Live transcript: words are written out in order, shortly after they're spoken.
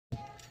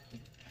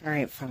All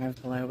right,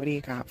 Five Below, what do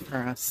you got for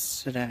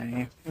us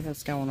today? What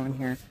is going on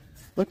here?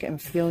 Look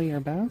and feel your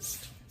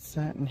best.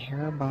 Satin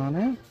hair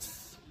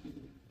bonnets.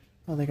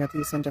 Oh, they got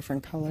these in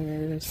different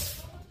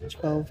colors.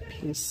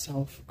 12-piece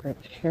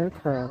self-grip hair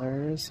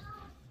curlers.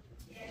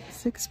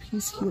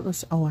 6-piece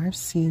heatless. Oh, I've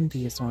seen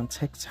these on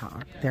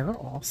TikTok. They're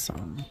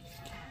awesome.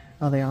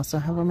 Oh, they also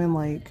have them in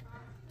like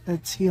a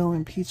teal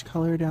and peach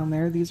color down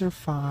there. These are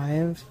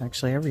 $5.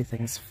 Actually,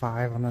 everything's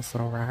 $5 on this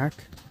little rack.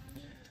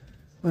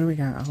 What do we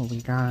got? Oh,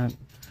 we got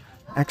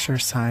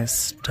exercise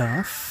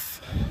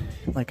stuff.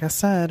 Like I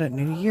said, at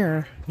New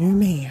Year, new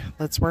me.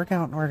 Let's work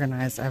out and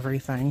organize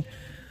everything.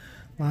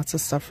 Lots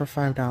of stuff for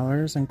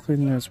 $5,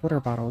 including those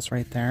water bottles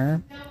right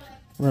there.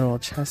 Little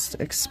chest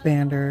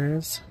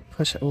expanders.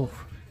 Oh,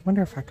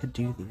 wonder if I could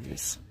do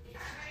these.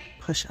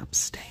 Push-up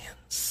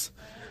stands.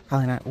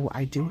 Probably not. Oh,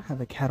 I do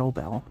have a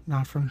kettlebell.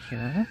 Not from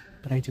here,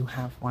 but I do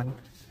have one.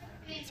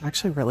 It's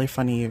actually really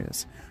fun to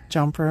use.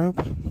 Jump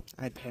rope.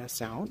 I'd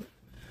pass out.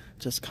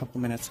 Just a couple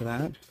minutes of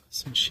that.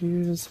 Some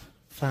shoes.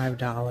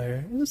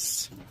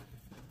 $5.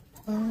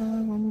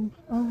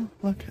 Oh,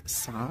 look.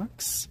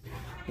 Socks.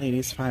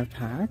 Ladies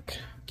 5-pack.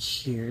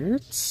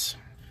 Cute.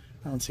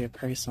 I don't see a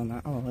price on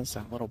that. Oh, is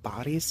that little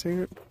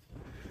bodysuit?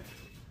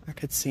 I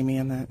could see me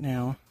in that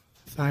now.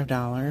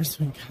 $5.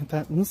 We got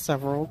that in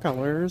several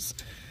colors.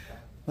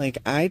 Like,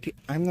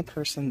 I'm the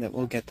person that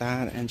will get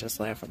that and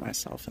just laugh at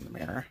myself in the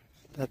mirror.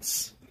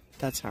 That's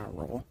how I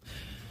roll.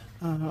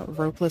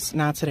 Ropeless,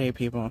 not today,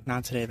 people.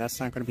 Not today. That's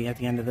not going to be at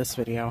the end of this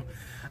video.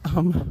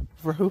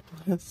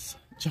 Ropeless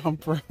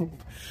jump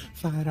rope,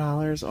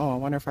 $5. Oh, I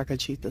wonder if I could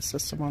cheat the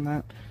system on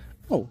that.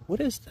 Oh, what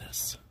is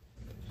this?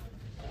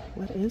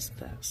 What is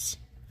this?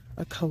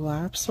 A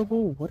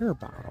collapsible water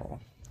bottle.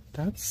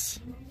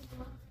 That's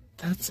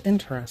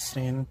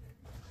interesting.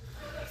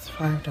 It's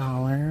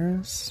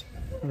 $5.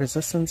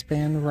 Resistance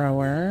band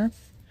rower,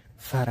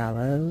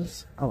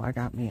 $5. Oh, I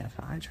got me a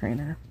thigh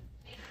trainer.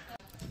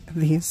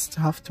 These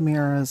stuffed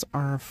mirrors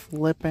are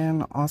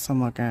flippin'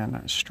 awesome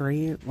looking.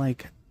 Straight,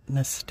 like,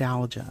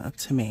 nostalgia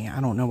to me. I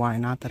don't know why.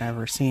 Not that I've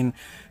ever seen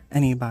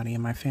anybody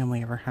in my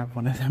family ever have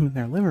one of them in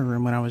their living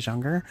room when I was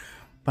younger.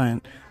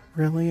 But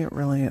really,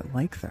 really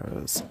like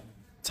those.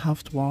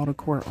 Tuft wall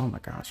decor. Oh my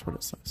gosh, what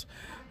is this?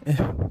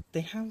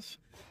 They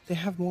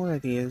have more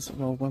of these.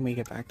 Well, when we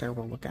get back there,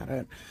 we'll look at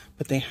it.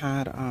 But they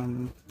had,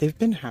 they've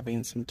been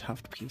having some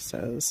tuft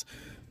pieces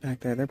back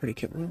there. They're pretty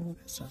cute. What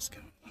is this?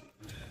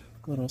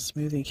 Little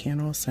smoothie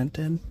candle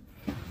scented.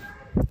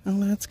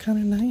 Oh, that's kind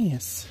of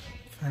nice.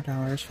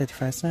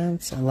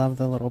 $5.55. I love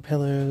the little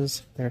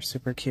pillows. They're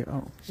super cute.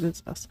 Oh, what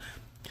is this?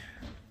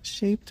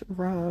 Shaped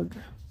rug.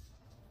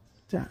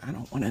 I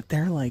don't want it.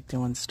 They're like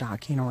doing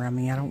stocking around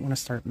me. I don't want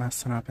to start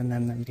messing up and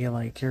then be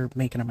like, you're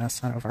making a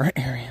mess out of our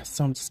area.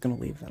 So I'm just going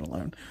to leave that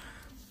alone.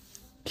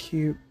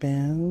 Cute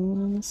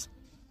bins.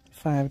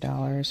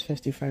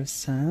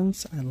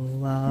 $5.55. I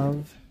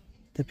love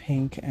the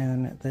pink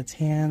and the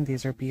tan.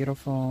 These are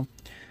beautiful.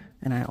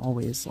 And I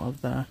always love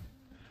the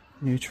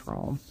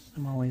neutral.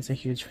 I'm always a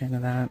huge fan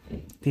of that.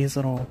 These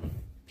little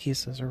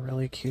pieces are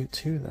really cute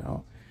too,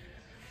 though.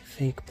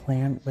 Fake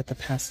plant with the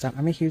pastel.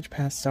 I'm a huge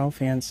pastel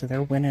fan, so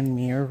they're winning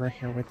me over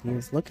here with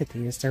these. Look at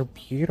these. They're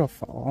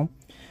beautiful.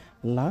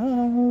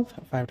 Love.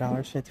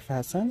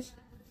 $5.55.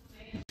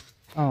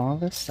 Oh,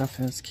 this stuff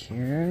is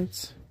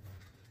cute.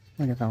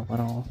 Look at that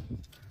little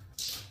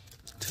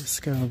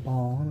disco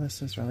ball.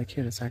 This is really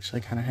cute. It's actually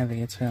kind of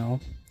heavy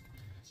too.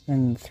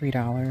 And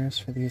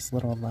 $3 for these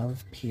little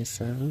love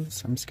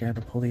pieces. I'm scared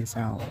to pull these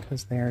out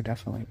because they are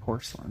definitely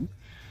porcelain.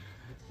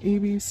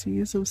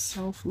 ABCs of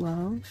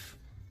self-love.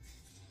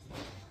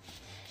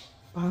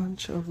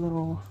 Bunch of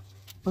little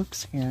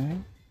books here.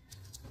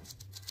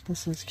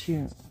 This is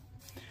cute.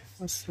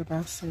 What's the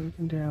best that you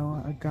can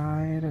do? A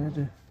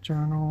guided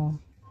journal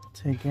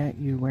to get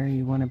you where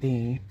you want to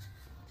be.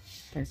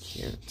 They're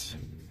cute.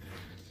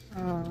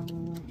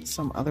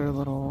 Some other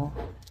little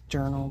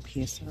journal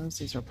pieces.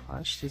 These are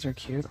plush. These are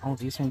cute. All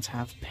these ones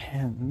have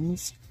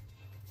pens.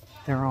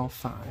 They're all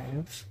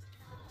 $5.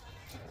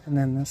 And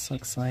then this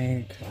looks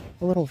like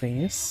a little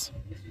vase.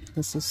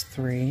 This is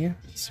 $3.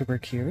 Super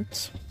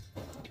cute.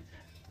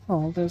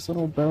 Oh, those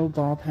little bow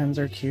ball pens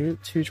are cute.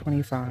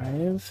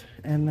 $2.25.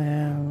 And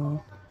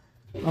then,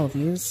 oh,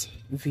 these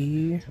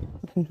V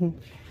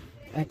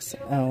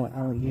XL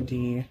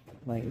LED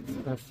lights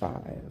are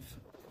 $5.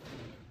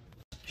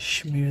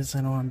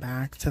 Schmoozing on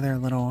back to their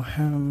little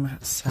home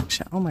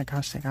section. Oh my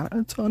gosh, they got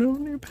a ton of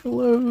new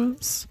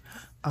pillows.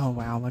 Oh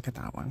wow, look at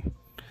that one.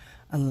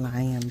 A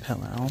lion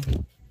pillow.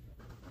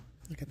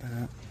 Look at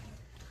that.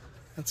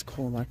 That's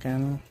cool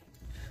looking.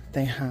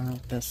 They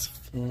have this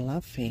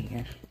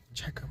fluffy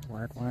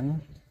checkerboard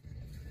one.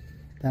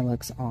 That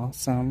looks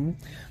awesome.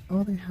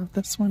 Oh, they have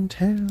this one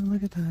too.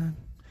 Look at that.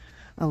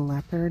 A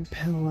leopard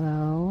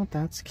pillow.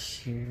 That's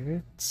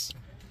cute. Is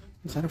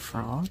that a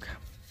frog?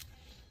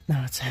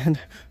 No,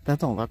 that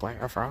don't look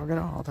like a frog at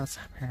all. That's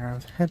a pair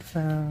of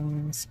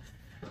headphones.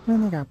 And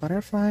then they got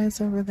butterflies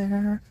over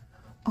there.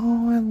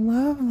 Oh, I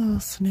love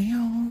those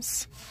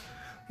snails.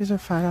 These are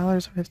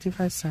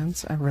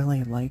 $5.55. I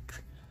really like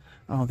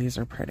Oh, these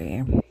are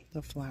pretty.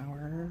 The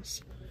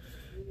flowers.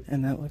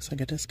 And that looks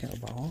like a disco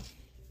ball.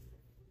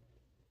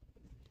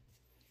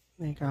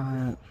 They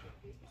got,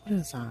 what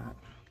is that?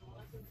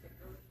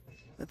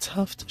 A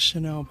Tuft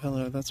Chanel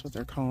pillow. That's what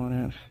they're calling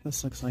it.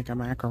 This looks like a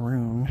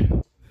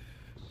macaroon.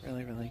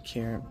 Really, really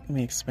cute. Let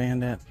me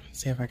expand it.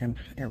 See if I can,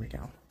 there we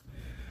go.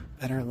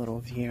 Better little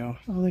view.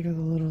 Oh, look at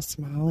the little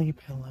smiley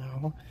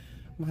pillow.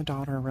 My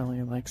daughter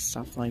really likes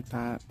stuff like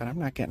that, but I'm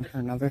not getting her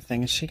another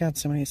thing. She got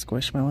so many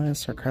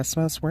Squishmallows for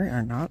Christmas. We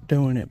are not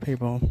doing it,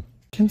 people.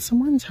 Can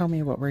someone tell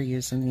me what we're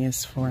using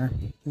these for?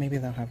 Maybe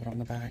they'll have it on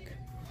the back.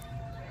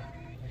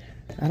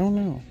 I don't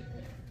know.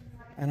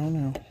 I don't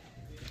know.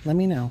 Let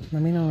me know.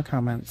 Let me know in the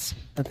comments.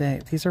 But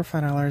these are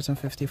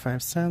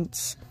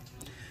 $5.55.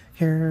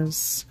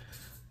 Here's,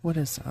 what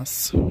is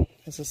this?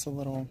 Is this a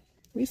little,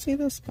 we see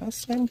this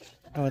last time?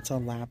 Oh, it's a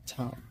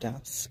laptop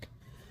desk.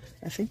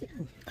 I think,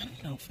 I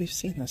don't know if we've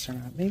seen this or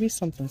not. Maybe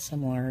something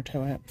similar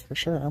to it for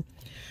sure.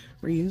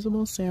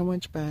 Reusable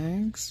sandwich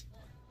bags,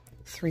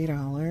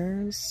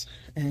 $3.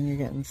 And you're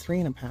getting 3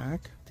 in a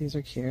pack. These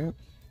are cute.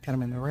 Got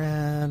them in the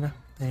red.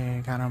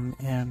 They got them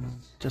in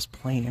just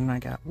plain. I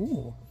got,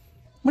 ooh,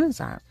 what is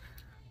that?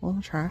 A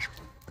little trash.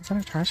 Is that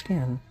a trash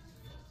can?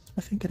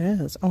 I think it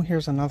is. Oh,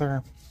 here's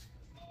another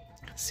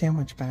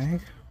sandwich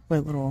bag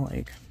with little,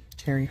 like,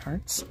 cherry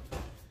hearts.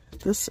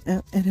 This,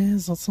 it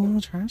is. It's a little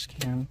trash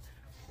can.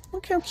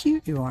 Look how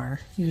cute you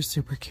are. You're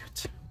super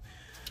cute.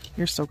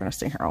 You're still going to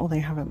stay here. Oh, they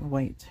have it in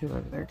white, too,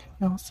 over there.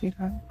 Can y'all see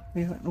that?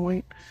 They have it in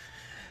white.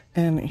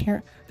 And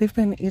here, they've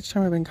been, each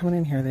time I've been coming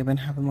in here, they've been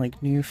having,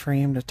 like, new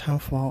framed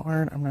tough wall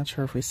art. I'm not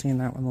sure if we've seen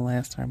that one the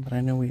last time, but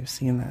I know we've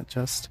seen that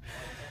just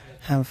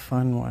have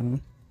fun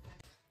one.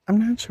 I'm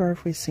not sure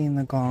if we've seen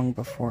the gong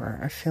before.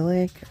 I feel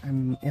like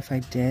if I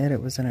did,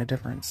 it was in a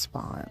different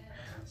spot.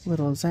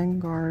 Little Zen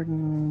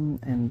Garden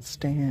and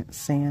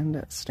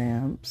sand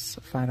stamps,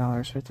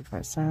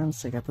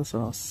 $5.55. They got this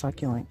little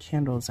succulent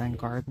candle Zen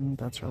Garden.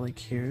 That's really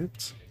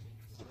cute.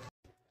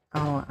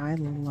 Oh, I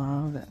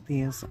love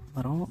these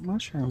little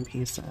mushroom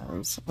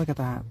pieces. Look at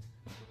that.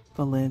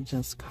 The lid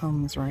just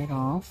comes right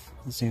off.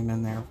 Zoom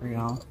in there for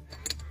y'all.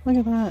 Look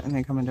at that. And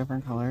they come in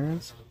different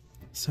colors.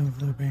 So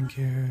flipping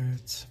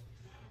cute.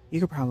 You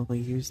could probably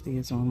use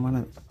these on one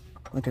of,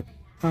 look at,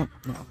 oh,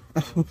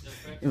 no.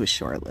 It was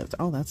short-lived.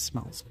 Oh, that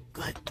smells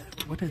good.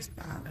 What is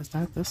that? Is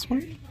that this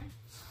one?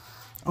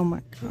 Oh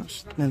my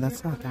gosh. No,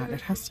 that's not that.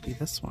 It has to be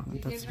this one.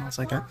 That smells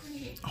like a,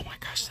 oh my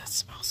gosh, that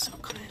smells so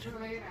good.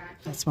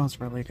 That smells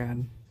really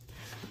good.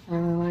 I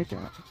really like it.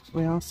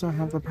 We also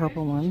have the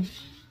purple one.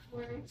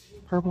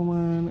 Purple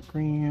one,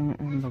 green,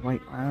 and the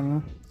white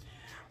one.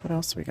 What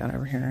else we got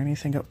over here?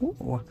 Anything?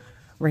 Ooh,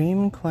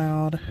 rain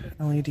cloud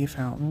LED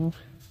fountain.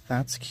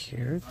 That's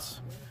cute.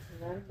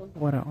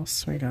 What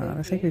else we got?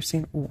 I think we've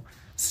seen, ooh,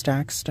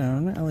 stack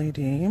stone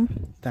LED.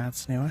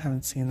 That's new. I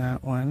haven't seen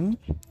that one.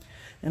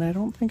 And I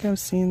don't think I've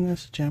seen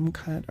this gem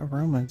cut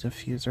aroma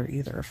diffuser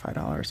either.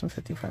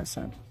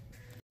 $5.55.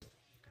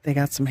 They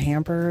got some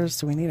hampers.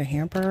 Do we need a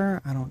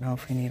hamper? I don't know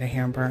if we need a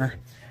hamper.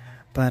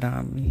 But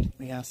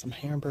we got some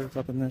hampers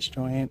up in this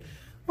joint.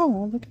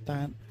 Oh, look at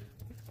that.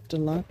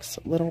 Deluxe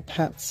little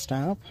pet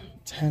step.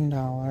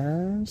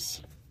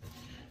 $10.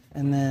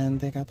 And then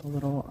they got the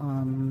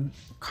little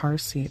car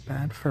seat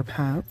bed for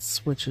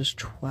pets, which is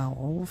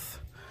 $12.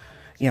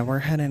 Yeah, we're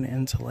heading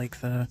into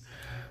like the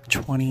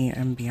 20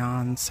 and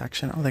beyond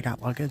section. Oh, they got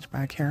luggage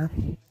back here.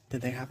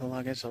 Did they have the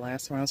luggage the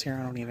last time I was here?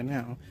 I don't even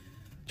know.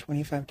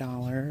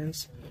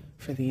 $25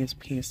 for these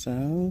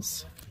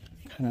pieces.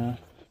 Kind of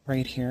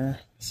right here.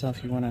 So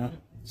if you want to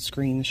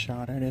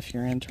screenshot it, if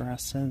you're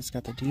interested, it's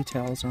got the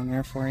details on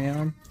there for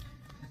you.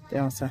 They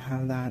also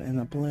have that in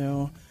the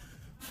blue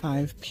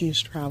 5-piece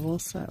travel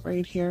set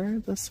right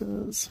here. This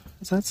is,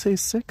 does that say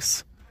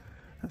 6?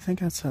 I think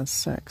that says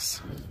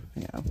 6.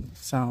 Yeah,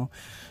 so,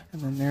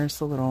 and then there's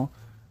the little,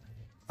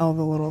 all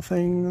the little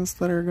things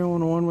that are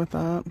going on with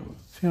that.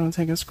 If you want to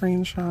take a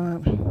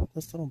screenshot,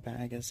 this little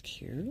bag is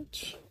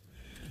cute.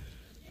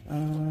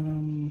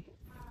 And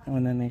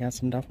then they got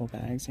some duffel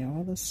bags. You know,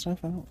 all this stuff,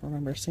 I don't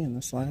remember seeing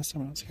this last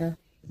time I was here.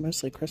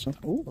 Mostly Christmas.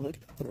 Oh, look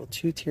at that little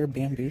 2-tier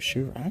bamboo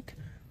shoe rack.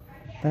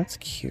 That's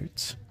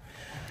cute.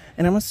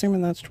 And I'm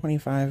assuming that's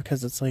 $25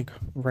 because it's like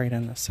right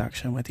in this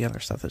section with the other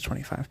stuff that's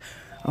 $25.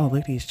 Oh,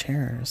 look at these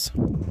chairs.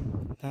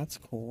 That's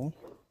cool.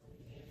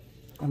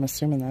 I'm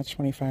assuming that's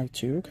 $25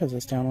 too because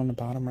it's down on the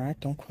bottom rack.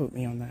 Don't quote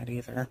me on that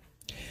either.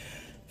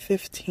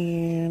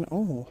 $15.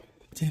 Oh,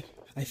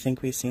 I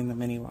think we seen the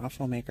mini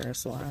waffle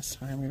makers the last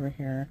time we were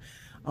here.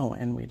 Oh,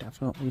 and we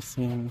definitely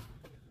seen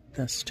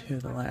this too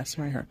the last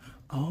time we were here.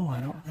 Oh, I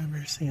don't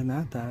remember seeing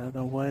that.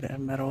 The wood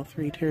and metal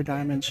 3-tier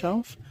diamond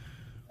shelf.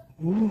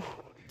 Ooh,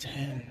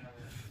 10.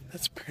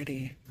 That's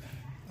pretty.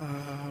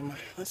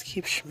 Let's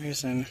keep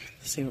schmoozing.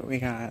 See what we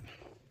got.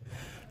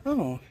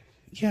 Oh,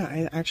 yeah,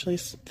 I actually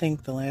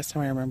think the last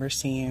time I remember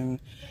seeing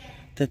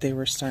that they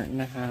were starting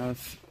to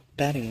have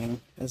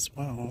bedding as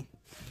well.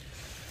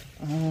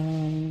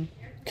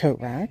 Coat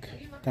rack.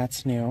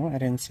 That's new. I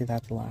didn't see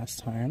that the last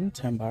time.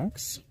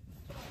 $10.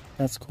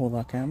 That's cool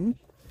looking.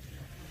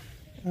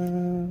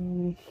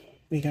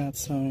 We got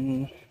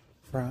some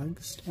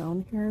rugs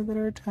down here that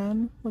are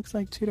 10. Looks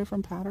like 2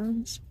 different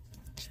patterns.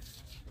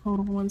 Hold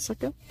on 1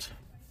 second.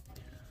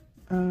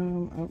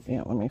 Oh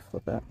yeah, let me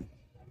flip it.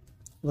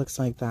 Looks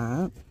like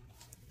that.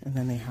 And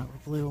then they have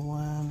a blue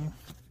one.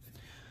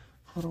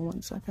 Hold on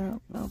 1 second.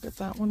 I'll get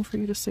that one for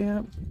you to see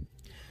it.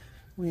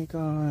 We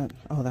got,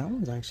 oh, that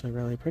one's actually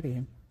really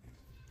pretty.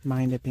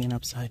 Mind it being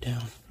upside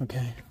down.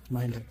 Okay,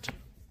 mind it.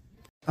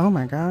 Oh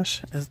my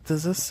gosh,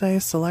 does this say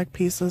select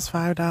pieces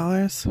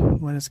 $5?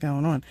 What is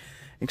going on?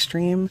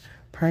 Extreme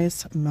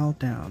price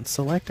meltdown.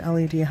 Select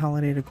LED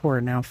holiday decor,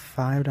 now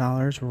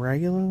 $5,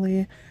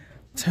 regularly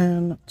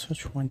 $10 to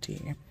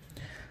 $20.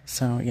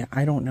 So yeah,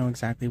 I don't know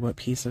exactly what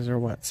pieces are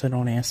what, so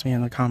don't ask me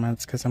in the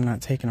comments because I'm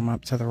not taking them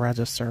up to the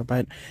register.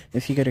 But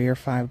if you go to your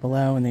Five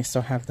Below and they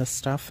still have this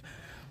stuff,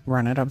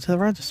 run it up to the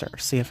register.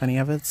 See if any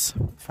of it's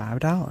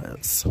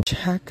 $5.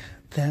 Check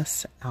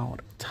this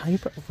out.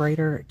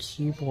 Typewriter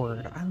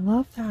keyboard. I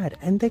love that.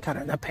 And they got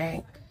it in the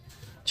pink.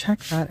 Check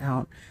that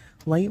out.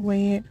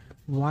 Lightweight,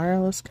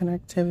 wireless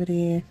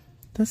connectivity.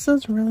 This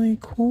is really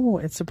cool.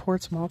 It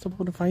supports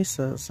multiple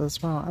devices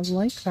as well. I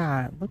like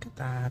that. Look at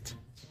that.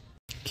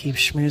 Keep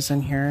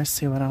schmoozing here,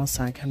 see what else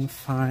I can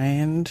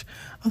find.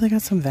 Oh, they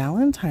got some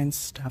Valentine's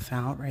stuff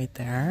out right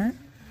there.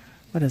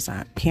 What is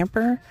that?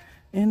 Pamper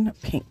in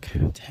pink,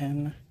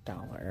 $10.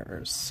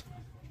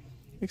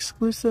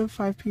 Exclusive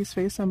 5-piece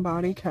face and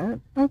body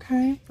kit.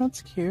 Okay,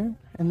 that's cute.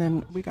 And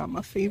then we got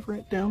my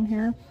favorite down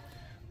here.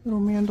 Little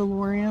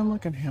Mandalorian.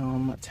 Look at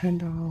him.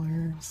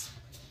 $10.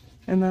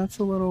 And that's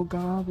a little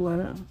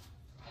goblet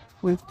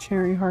with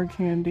cherry hard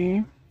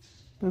candy.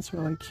 That's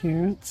really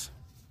cute.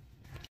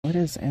 What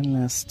is in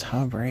this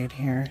tub right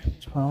here?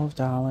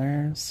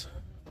 $12.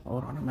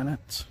 Hold on a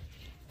minute.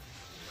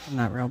 I'm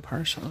not real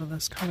partial to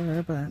this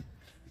color, but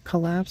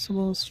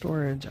collapsible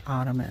storage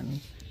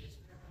ottoman.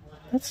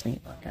 That's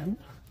neat looking.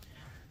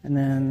 And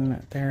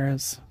then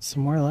there's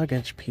some more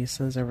luggage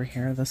pieces over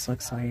here. This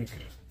looks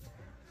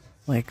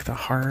like the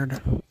hard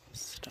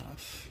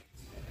stuff.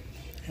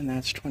 And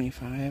that's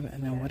 $25.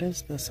 And then what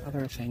is this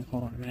other thing?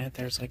 Hold on a minute.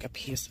 There's like a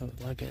piece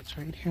of luggage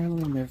right here.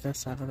 Let me move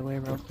this out of the way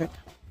real quick.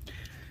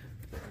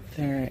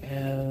 There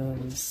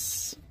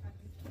is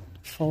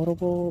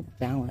foldable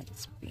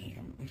balance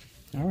beam.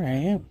 All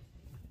right.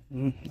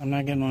 I'm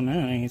not getting on that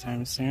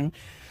anytime soon.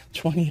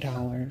 $20.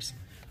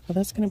 Well,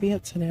 that's going to be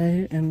it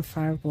today in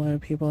Five Below,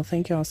 people.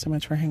 Thank you all so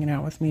much for hanging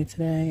out with me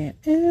today.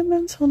 And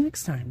until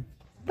next time.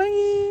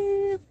 Bye.